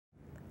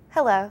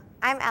Hello,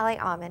 I'm Allie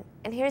Almond,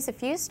 and here's a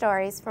few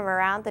stories from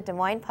around the Des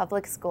Moines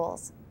Public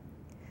Schools.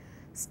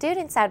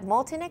 Students at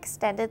Moulton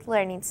Extended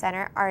Learning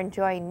Center are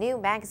enjoying new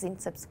magazine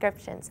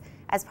subscriptions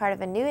as part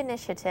of a new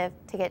initiative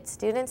to get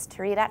students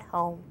to read at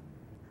home.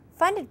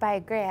 Funded by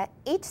a grant,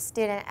 each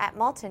student at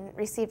Moulton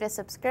received a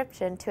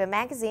subscription to a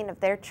magazine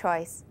of their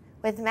choice.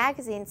 With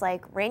magazines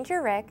like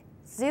Ranger Rick,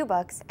 Zoo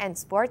Books, and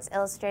Sports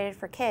Illustrated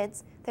for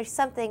Kids, there's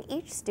something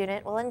each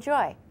student will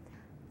enjoy.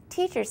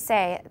 Teachers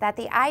say that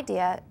the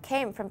idea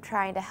came from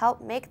trying to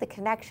help make the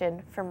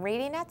connection from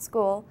reading at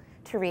school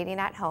to reading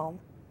at home.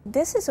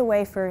 This is a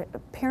way for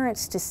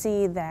parents to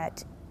see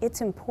that it's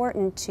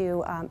important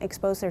to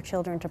expose their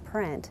children to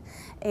print,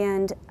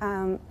 and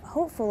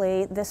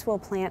hopefully this will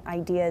plant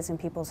ideas in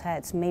people's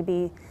heads,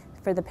 maybe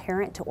for the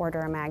parent to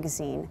order a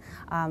magazine,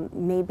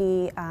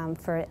 maybe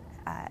for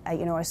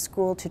a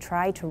school to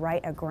try to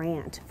write a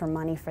grant for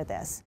money for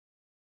this.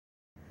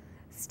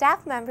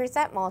 Staff members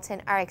at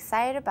Moulton are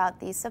excited about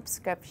these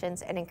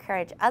subscriptions and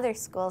encourage other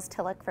schools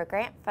to look for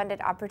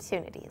grant-funded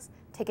opportunities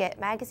to get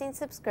magazine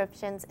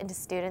subscriptions into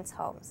students'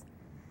 homes.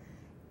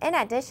 In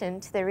addition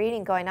to the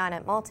reading going on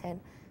at Moulton,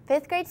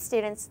 5th grade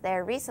students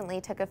there recently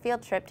took a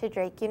field trip to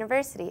Drake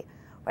University,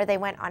 where they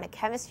went on a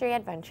chemistry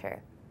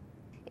adventure.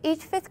 Each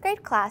 5th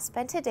grade class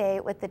spent a day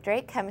with the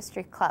Drake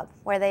Chemistry Club,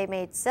 where they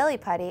made silly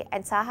putty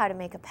and saw how to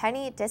make a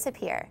penny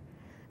disappear.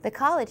 The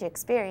college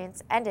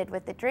experience ended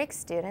with the Drake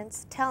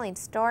students telling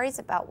stories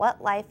about what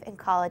life in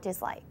college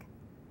is like.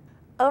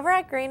 Over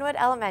at Greenwood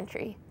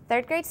Elementary,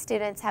 3rd grade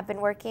students have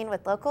been working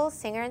with local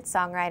singer and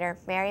songwriter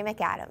Mary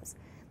McAdams.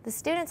 The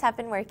students have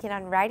been working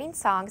on writing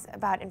songs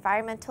about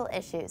environmental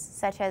issues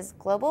such as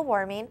global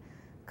warming,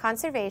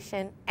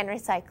 conservation, and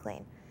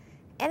recycling.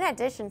 In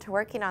addition to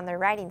working on their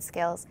writing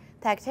skills,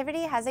 the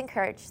activity has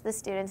encouraged the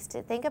students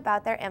to think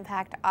about their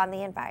impact on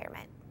the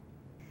environment.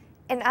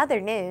 In other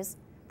news,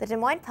 the Des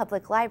Moines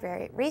Public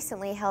Library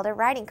recently held a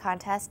writing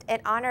contest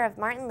in honor of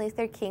Martin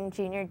Luther King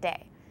Jr.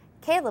 Day.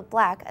 Caleb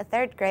Black, a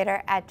 3rd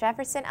grader at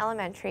Jefferson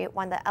Elementary,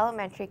 won the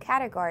elementary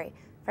category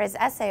for his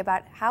essay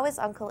about how his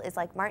uncle is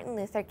like Martin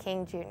Luther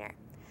King Jr.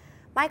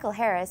 Michael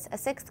Harris, a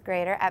 6th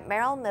grader at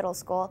Merrill Middle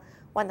School,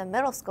 won the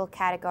middle school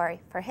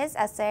category for his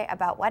essay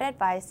about what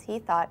advice he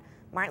thought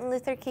Martin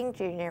Luther King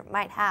Jr.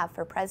 might have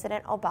for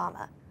President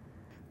Obama.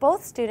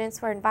 Both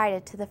students were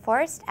invited to the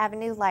Forest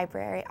Avenue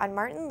Library on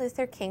Martin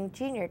Luther King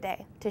Jr.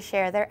 Day to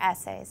share their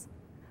essays.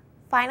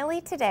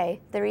 Finally today,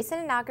 the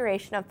recent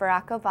inauguration of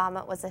Barack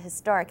Obama was a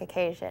historic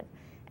occasion,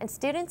 and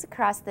students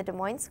across the Des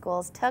Moines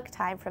schools took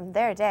time from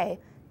their day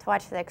to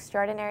watch the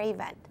extraordinary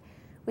event.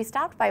 We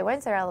stopped by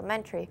Windsor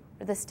Elementary,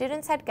 where the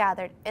students had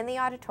gathered in the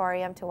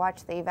auditorium to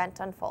watch the event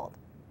unfold.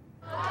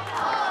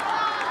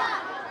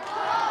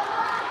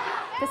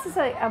 This is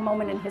a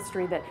moment in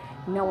history that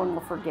no one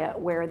will forget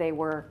where they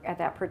were at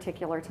that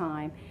particular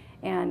time.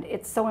 And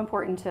it's so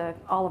important to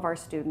all of our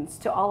students,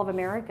 to all of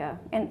America,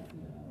 and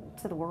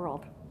to the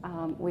world.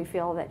 We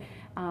feel that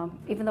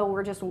even though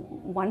we're just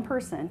one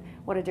person,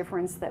 what a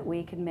difference that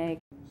we can make.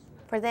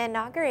 For the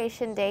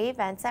Inauguration Day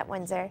events at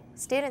Windsor,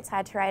 students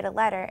had to write a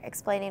letter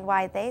explaining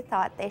why they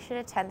thought they should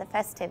attend the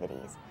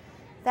festivities.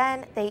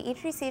 Then they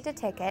each received a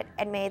ticket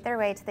and made their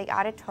way to the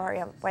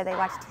auditorium where they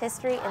watched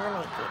history in the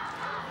making.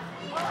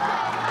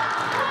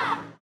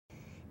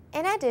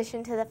 In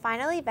addition to the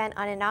final event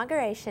on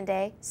Inauguration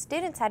Day,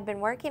 students had been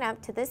working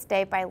up to this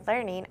day by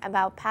learning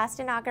about past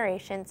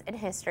inaugurations in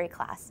history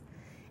class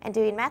and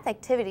doing math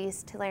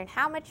activities to learn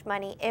how much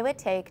money it would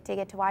take to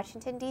get to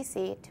Washington,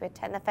 D.C. to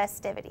attend the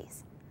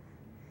festivities.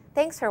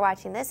 Thanks for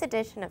watching this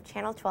edition of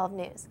Channel 12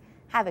 News.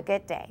 Have a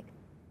good day.